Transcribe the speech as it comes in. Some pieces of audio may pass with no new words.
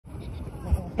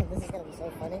gonna be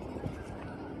so funny.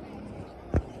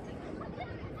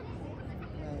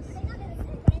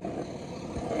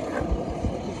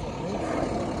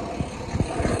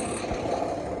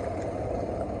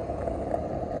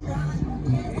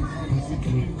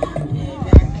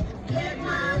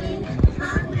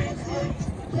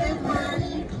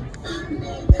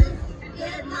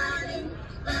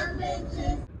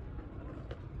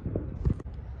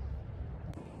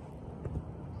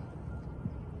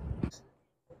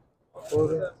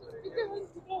 Oh,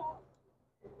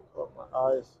 my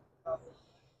eyes.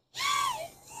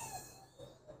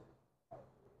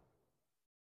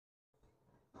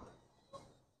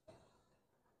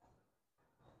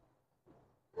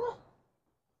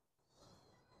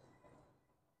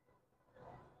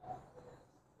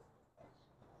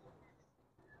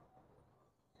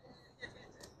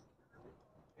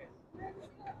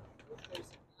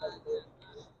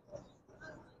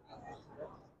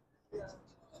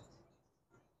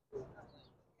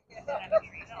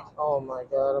 Oh my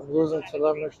god, I'm losing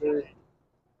telemetry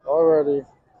already.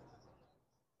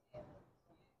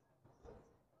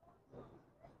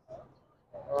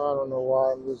 I don't know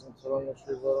why I'm losing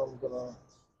telemetry, but I'm gonna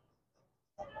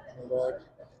come back.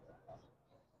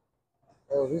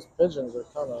 Oh, these pigeons are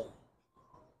kind of.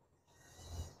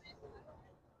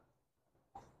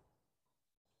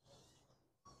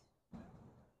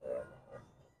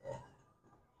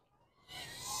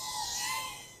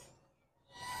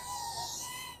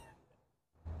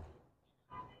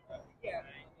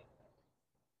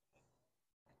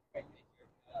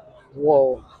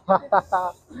 Whoa.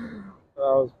 That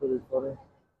was pretty funny.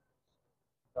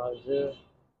 Guys here.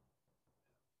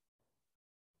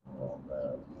 Oh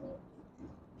man.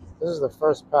 This is the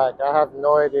first pack. I have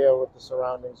no idea what the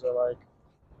surroundings are like.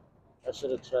 I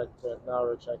should have checked, but now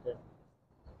we're checking.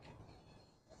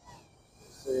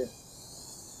 Let's see.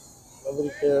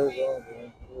 Nobody cares.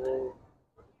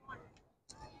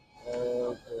 Oh,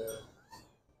 okay.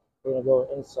 We're gonna go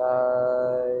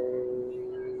inside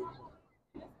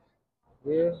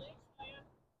here.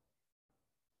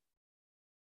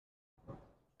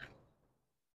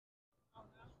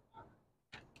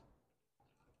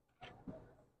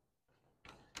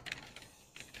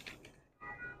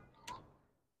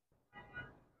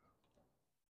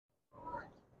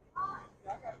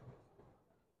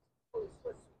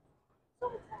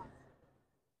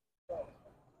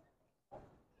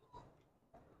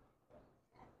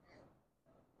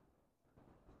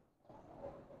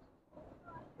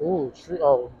 Ooh, tree.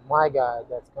 Oh my god,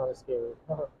 that's kind of scary.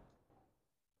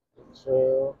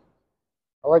 Chill.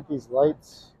 I like these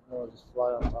lights. I'll just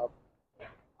fly on top.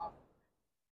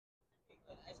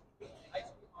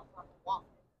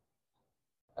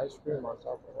 Ice cream on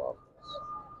top of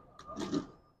waffles.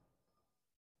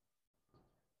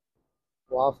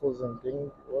 Waffles and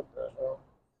ding. What the hell?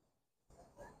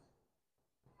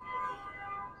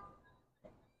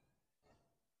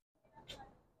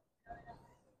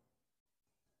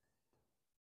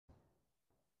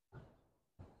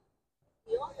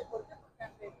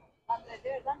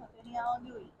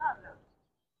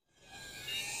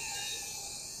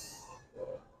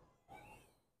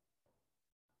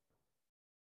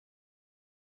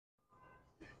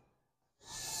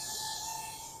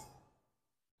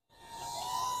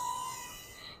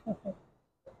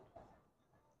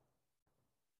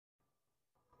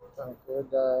 Time for a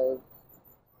dive.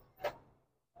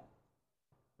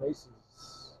 Macy's.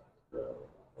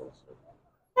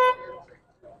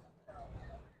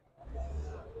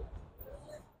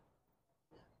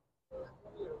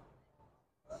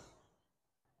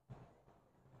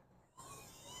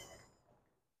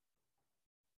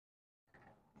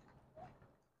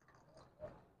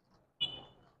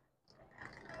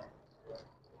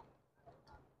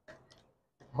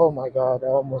 Oh my god, I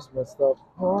almost messed up.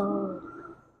 Oh,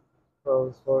 that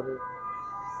was funny.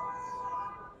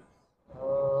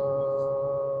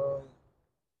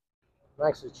 I'm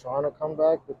actually trying to come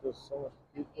back, but there's so much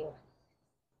people.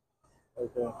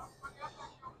 Okay.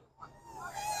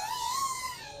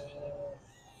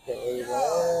 Okay,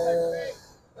 right.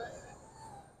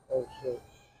 Oh shit.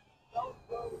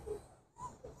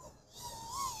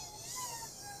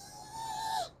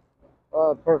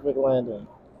 Perfect landing.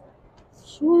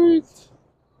 Sweet.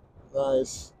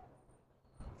 Nice.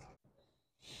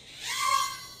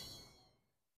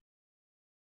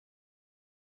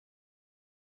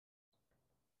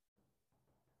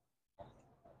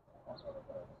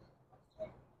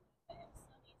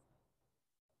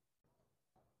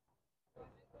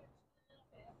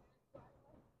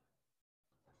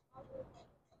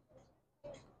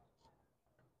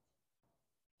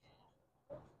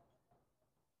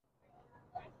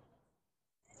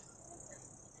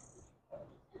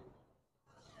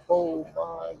 Oh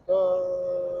my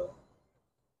god.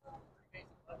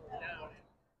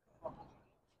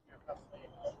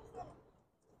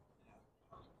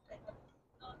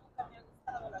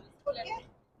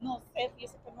 No sé,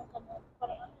 fíjese que nunca me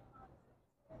para.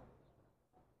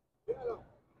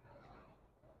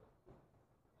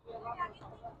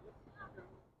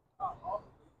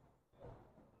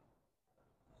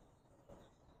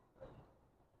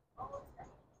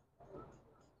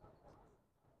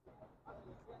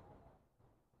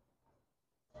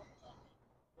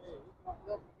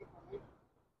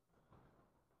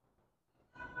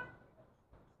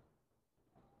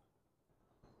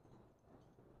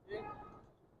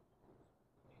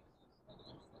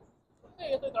 Sí,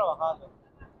 yo estoy trabajando.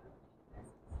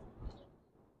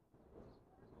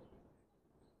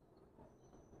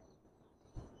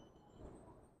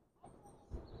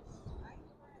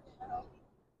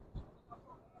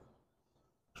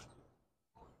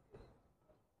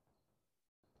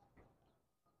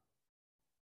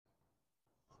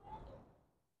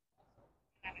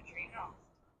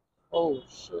 Oh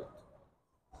shit.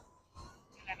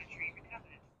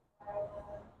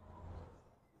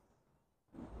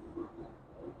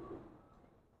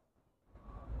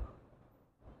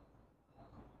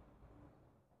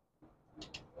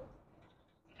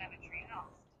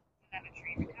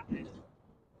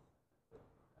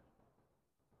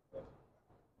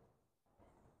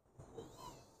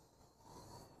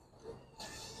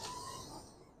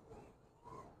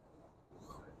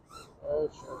 Oh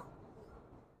shit.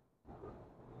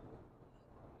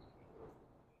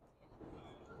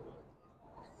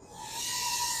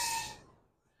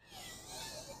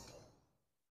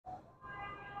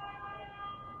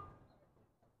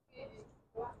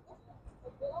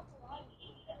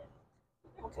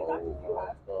 Oh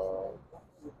my god.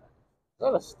 Is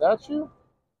that a statue?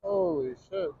 Holy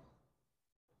shit.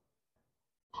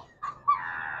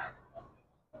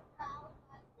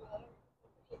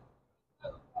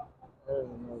 I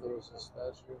didn't know there was a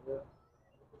statue here.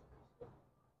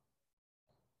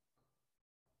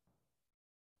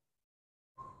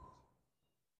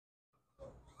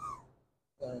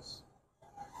 Nice.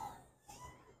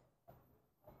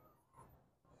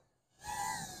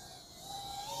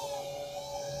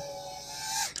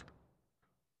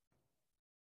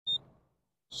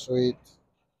 Sweet.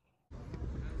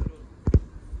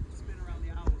 Spin around the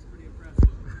owl was pretty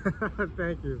impressive.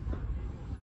 Thank you.